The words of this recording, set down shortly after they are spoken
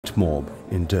white mob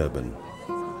in Durban.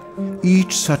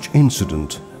 Each such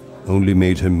incident only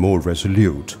made him more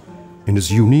resolute in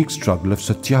his unique struggle of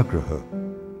satyagraha,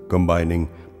 combining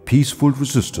peaceful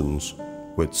resistance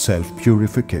with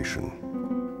self-purification.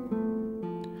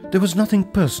 There was nothing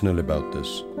personal about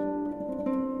this.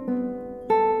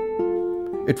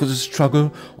 It was a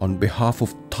struggle on behalf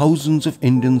of thousands of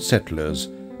Indian settlers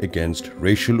against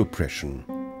racial oppression.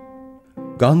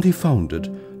 Gandhi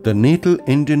founded the Natal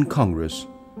Indian Congress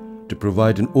to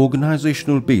provide an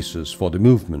organizational basis for the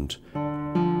movement.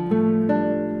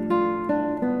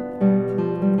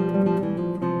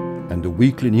 And the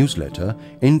weekly newsletter,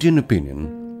 Indian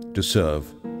Opinion, to serve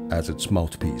as its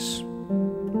mouthpiece.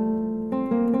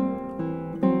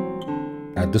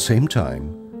 At the same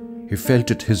time, he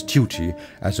felt it his duty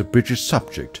as a British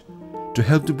subject to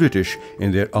help the British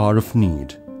in their hour of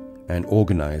need, and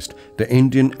organized the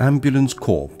Indian Ambulance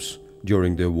Corps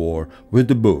during their war with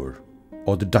the Boer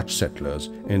or the Dutch settlers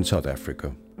in South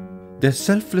Africa. Their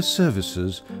selfless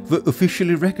services were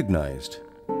officially recognized.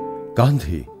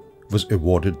 Gandhi was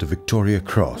awarded the Victoria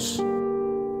Cross.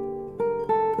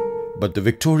 But the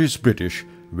victorious British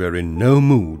were in no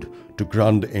mood to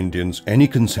grant the Indians any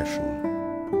concession.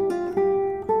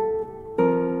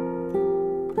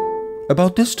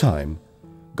 About this time,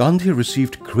 Gandhi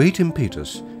received great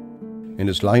impetus in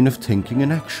his line of thinking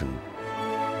and action,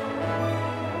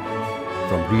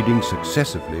 from reading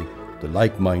successively the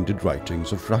like-minded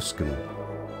writings of Ruskin,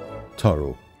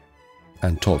 Thoreau,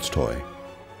 and Tolstoy.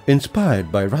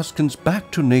 Inspired by Ruskin's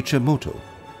back to nature motto,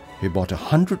 he bought a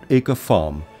 100-acre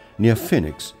farm near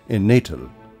Phoenix in Natal,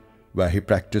 where he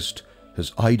practiced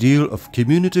his ideal of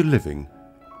community living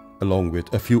along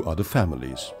with a few other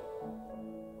families.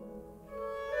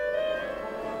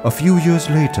 A few years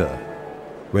later,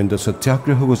 when the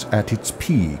satyagraha was at its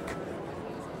peak,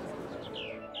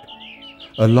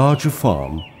 a larger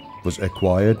farm was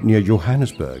acquired near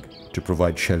Johannesburg to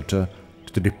provide shelter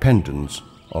to the dependents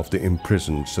of the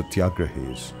imprisoned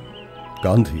satyagrahis.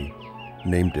 Gandhi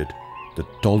named it the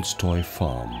Tolstoy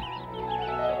Farm.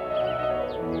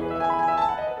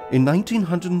 In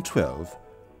 1912,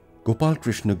 Gopal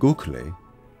Krishna Gokhale,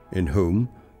 in whom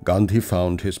Gandhi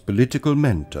found his political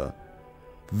mentor,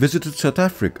 visited South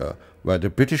Africa, where the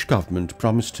British government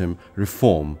promised him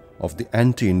reform of the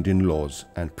anti-Indian laws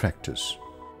and practice.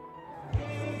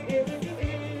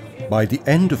 By the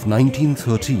end of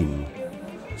 1913,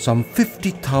 some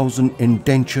 50,000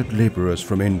 indentured labourers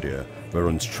from India were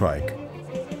on strike.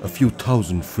 A few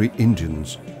thousand free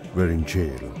Indians were in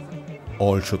jail,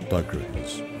 all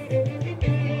satyagrahis.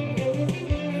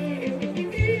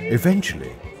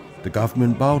 Eventually, the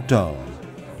government bowed down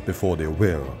before their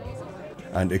will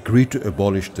and agreed to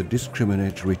abolish the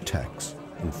discriminatory tax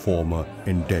on former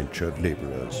indentured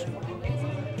labourers.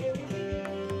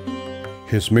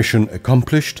 His mission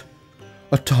accomplished,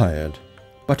 a tired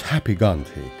but happy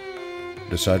Gandhi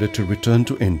decided to return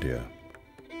to India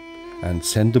and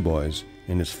send the boys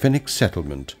in his Phoenix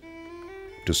settlement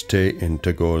to stay in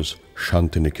Tagore's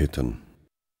Santiniketan.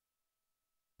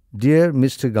 Dear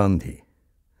Mr. Gandhi,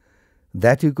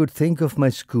 that you could think of my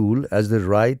school as the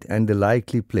right and the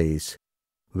likely place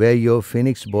where your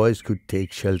Phoenix boys could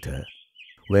take shelter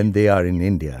when they are in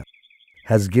India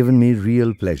has given me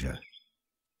real pleasure.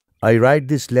 I write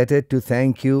this letter to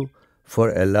thank you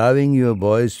for allowing your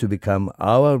boys to become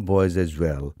our boys as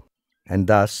well, and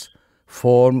thus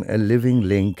form a living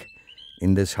link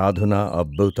in the sadhana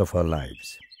of both of our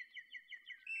lives.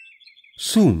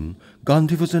 Soon,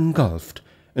 Gandhi was engulfed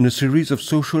in a series of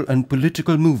social and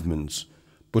political movements,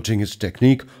 putting his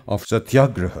technique of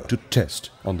satyagraha to test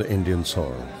on the Indian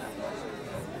soil.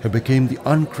 He became the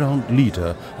uncrowned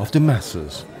leader of the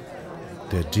masses,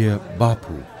 their dear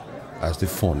Bapu, as they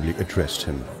fondly addressed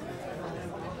him.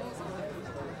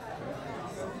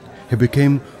 He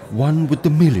became one with the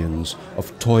millions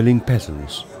of toiling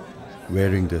peasants,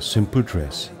 wearing their simple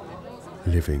dress,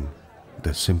 living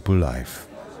their simple life.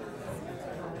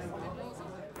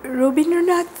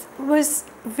 Rabindranath was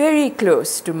very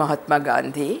close to Mahatma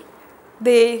Gandhi.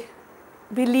 They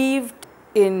believed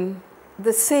in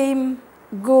the same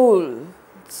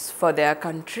goals for their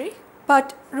country,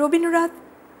 but Rabindranath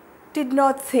did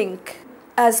not think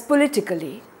as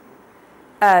politically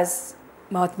as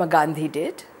Mahatma Gandhi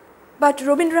did. But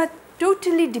Rabindranath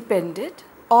totally depended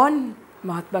on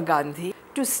Mahatma Gandhi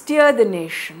to steer the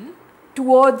nation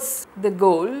towards the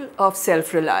goal of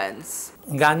self-reliance.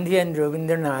 Gandhi and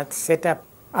Rabindranath set up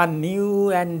a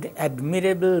new and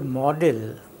admirable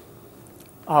model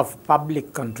of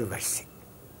public controversy.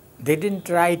 They didn't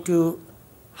try to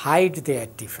hide their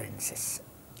differences.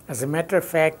 As a matter of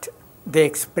fact, they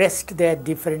expressed their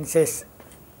differences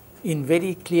in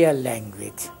very clear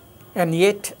language. And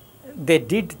yet they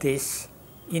did this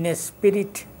in a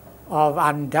spirit of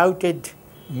undoubted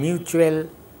mutual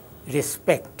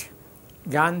respect.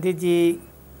 Gandhiji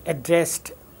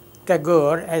addressed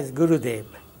Tagore as Gurudev,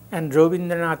 and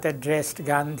Rabindranath addressed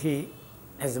Gandhi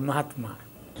as Mahatma.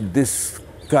 This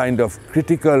kind of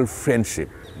critical friendship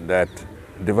that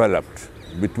developed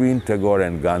between Tagore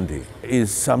and Gandhi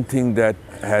is something that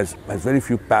has very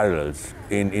few parallels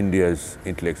in India's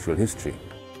intellectual history.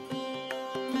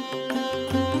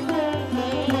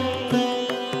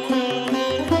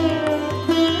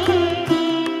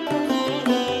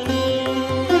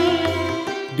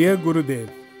 Dear Gurudev,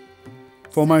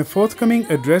 for my forthcoming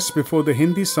address before the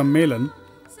Hindi Sammelan,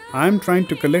 I am trying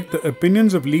to collect the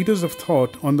opinions of leaders of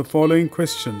thought on the following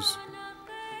questions.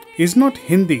 Is not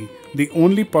Hindi the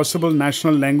only possible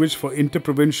national language for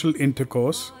interprovincial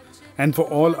intercourse and for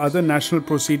all other national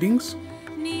proceedings?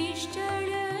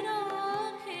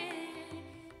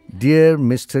 Dear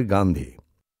Mr. Gandhi,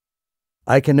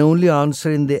 I can only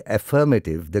answer in the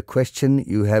affirmative the question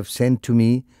you have sent to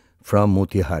me from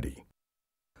Motihari.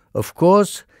 Of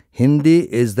course,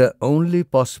 Hindi is the only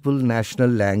possible national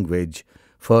language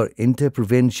for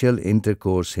interprovincial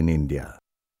intercourse in India.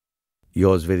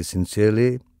 Yours very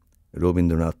sincerely,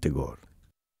 Rabindranath Tagore.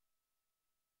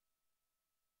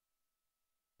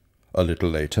 A little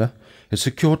later, he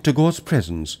secured Tagore's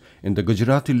presence in the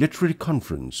Gujarati Literary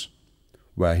Conference,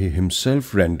 where he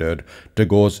himself rendered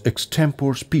Tagore's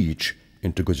extempore speech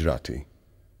into Gujarati.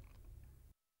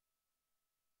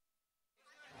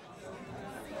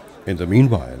 In the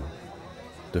meanwhile,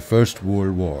 the First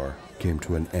World War came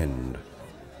to an end.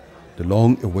 The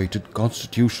long-awaited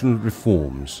constitutional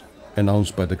reforms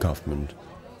announced by the government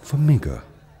for meagre.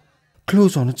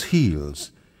 Close on its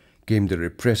heels came the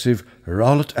repressive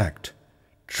Rowlatt Act,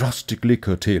 drastically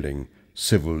curtailing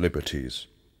civil liberties.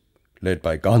 Led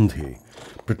by Gandhi,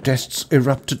 protests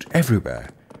erupted everywhere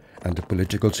and the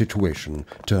political situation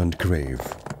turned grave.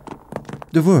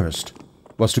 The worst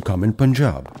was to come in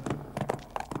Punjab.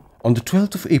 On the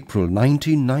 12th of April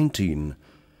 1919,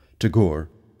 Tagore,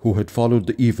 who had followed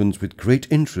the events with great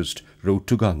interest, wrote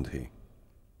to Gandhi.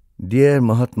 Dear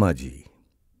Mahatma Ji,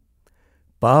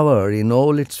 power in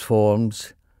all its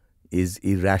forms is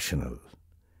irrational.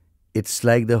 It's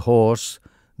like the horse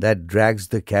that drags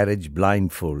the carriage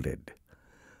blindfolded.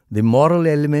 The moral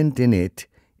element in it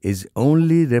is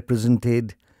only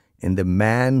represented in the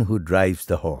man who drives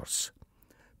the horse.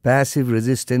 Passive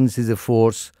resistance is a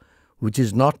force which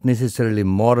is not necessarily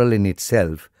moral in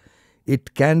itself.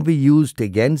 It can be used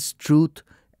against truth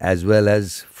as well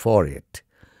as for it.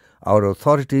 Our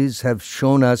authorities have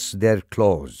shown us their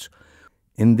claws.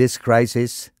 In this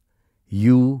crisis,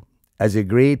 you, as a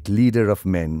great leader of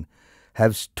men,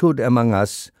 have stood among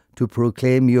us to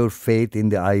proclaim your faith in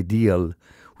the ideal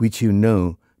which you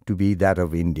know to be that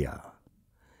of India.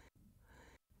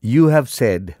 You have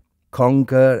said,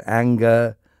 conquer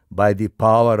anger by the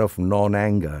power of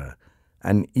non-anger,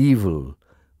 and evil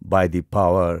by the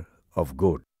power of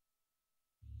good.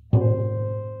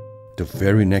 The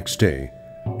very next day,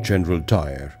 General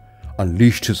Dyer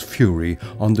unleashed his fury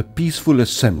on the peaceful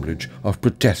assemblage of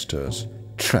protesters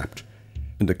trapped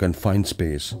in the confined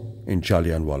space in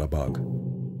Jallianwala Bagh.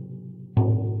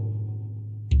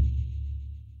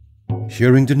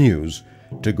 Hearing the news,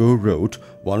 Tagore wrote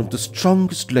one of the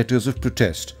strongest letters of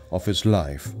protest of his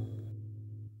life.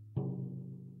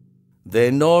 The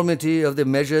enormity of the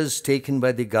measures taken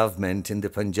by the government in the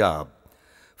Punjab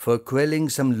for quelling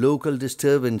some local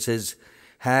disturbances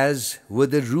has,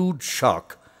 with a rude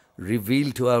shock,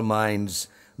 revealed to our minds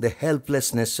the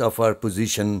helplessness of our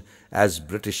position as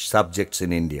British subjects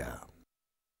in India.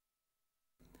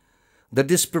 The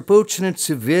disproportionate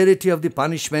severity of the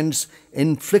punishments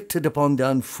inflicted upon the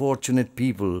unfortunate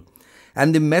people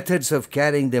and the methods of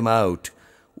carrying them out,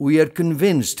 we are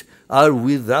convinced, are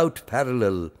without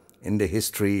parallel in the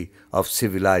history of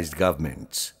civilized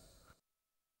governments.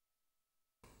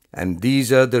 And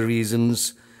these are the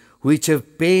reasons which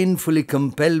have painfully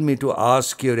compelled me to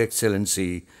ask Your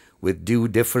Excellency, with due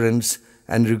deference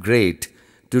and regret,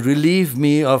 to relieve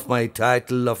me of my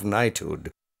title of knighthood.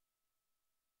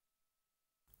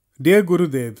 Dear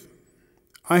Gurudev,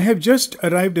 I have just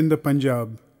arrived in the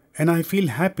Punjab and I feel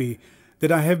happy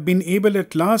that I have been able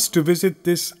at last to visit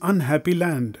this unhappy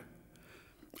land.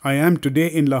 I am today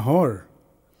in Lahore.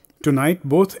 Tonight,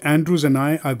 both Andrews and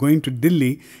I are going to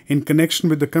Delhi in connection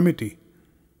with the committee.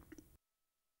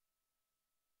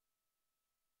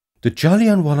 The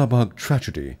Jallianwala Bagh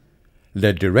tragedy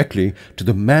led directly to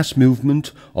the mass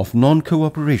movement of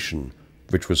non-cooperation,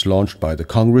 which was launched by the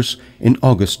Congress in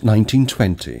August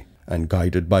 1920 and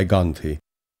guided by Gandhi.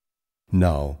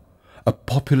 now a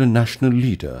popular national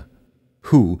leader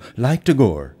who, like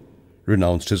Tagore,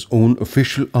 renounced his own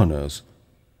official honors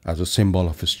as a symbol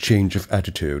of his change of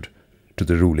attitude to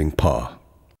the ruling power.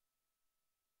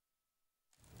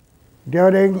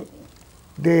 During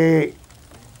the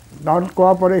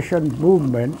non-cooperation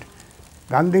movement,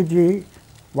 Gandhiji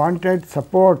wanted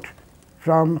support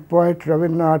from poet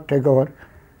Rabindranath Tagore,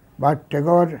 but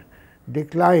Tagore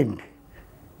declined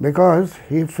because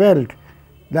he felt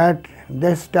that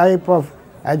this type of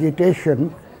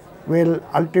agitation will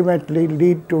ultimately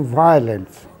lead to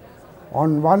violence.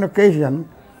 On one occasion,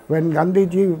 when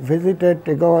Gandhiji visited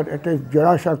Tagore at his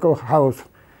Jorasanko house,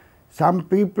 some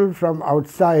people from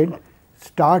outside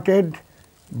started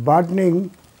burning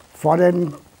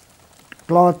foreign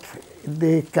cloth in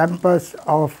the campus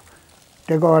of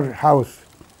Tagore house,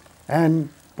 and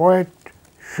poet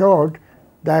showed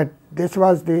that this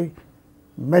was the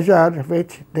measure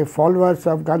which the followers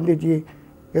of Gandhiji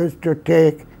used to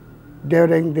take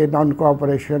during the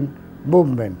non-cooperation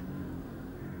movement.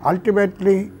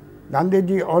 Ultimately,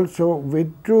 Gandhiji also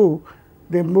withdrew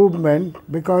the movement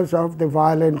because of the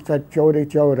violence at Chauri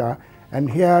Chaura,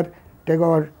 and here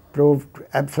Tagore proved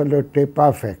absolutely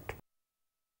perfect.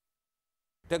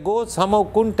 Tagore somehow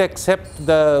couldn't accept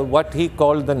what he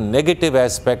called the negative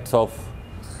aspects of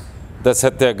the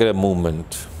Satyagraha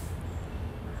movement.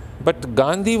 But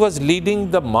Gandhi was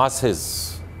leading the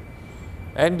masses,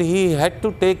 and he had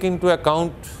to take into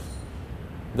account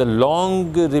the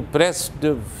long repressed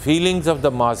feelings of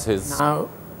the masses. Now,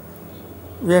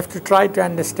 we have to try to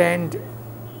understand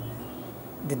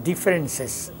the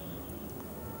differences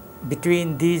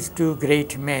between these two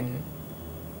great men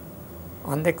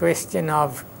on the question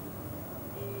of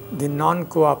the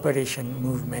non-cooperation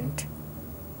movement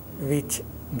which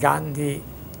Gandhi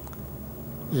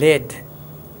led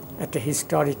at a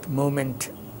historic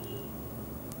moment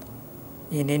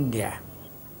in India.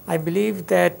 I believe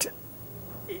that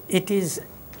it is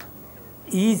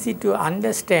easy to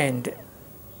understand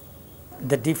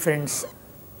the difference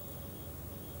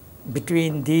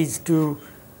between these two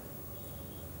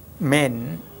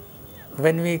men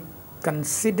when we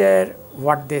consider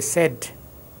what they said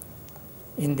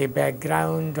in the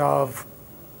background of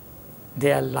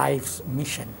their life's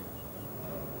mission.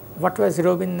 What was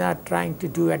Rabindranath trying to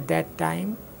do at that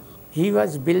time? He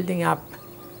was building up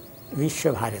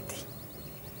Vishwabharati.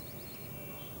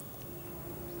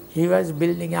 He was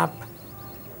building up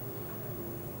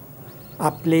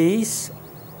a place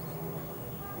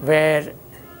where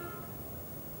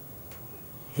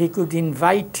he could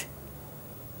invite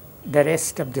the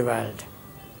rest of the world,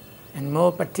 and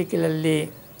more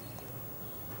particularly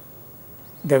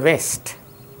the West,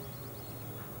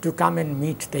 to come and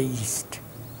meet the East.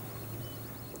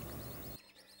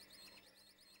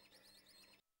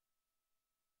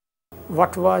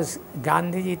 What was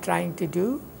Gandhiji trying to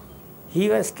do? He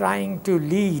was trying to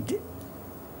lead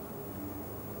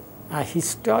a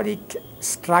historic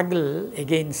struggle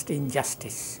against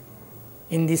injustice.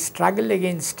 In this struggle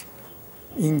against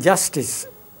injustice,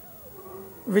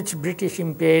 which British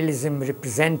imperialism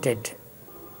represented,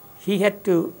 he had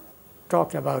to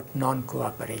talk about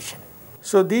non-cooperation.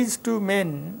 So these two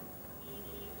men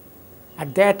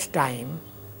at that time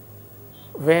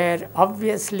were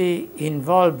obviously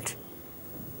involved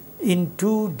in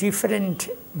two different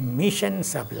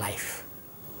missions of life.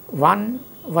 One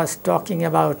was talking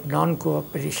about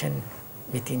non-cooperation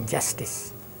with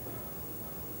injustice.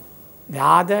 The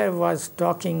other was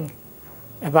talking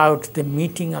about the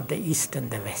meeting of the East and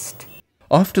the West.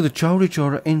 After the Chauri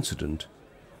Chaura incident,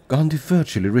 Gandhi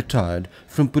virtually retired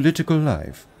from political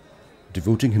life,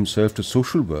 devoting himself to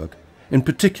social work, in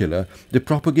particular the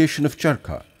propagation of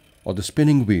charkha, or the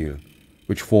spinning wheel,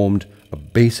 which formed a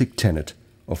basic tenet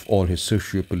of all his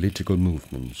socio-political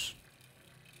movements.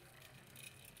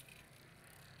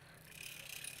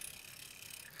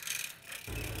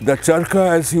 The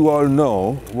charkha, as you all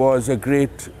know, was a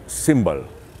great symbol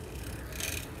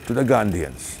to the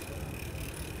Gandhians.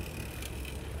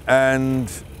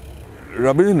 And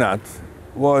Rabindranath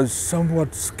was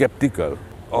somewhat skeptical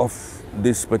of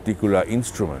this particular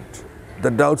instrument.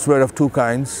 The doubts were of two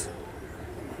kinds.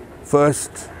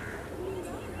 First,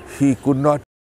 he could not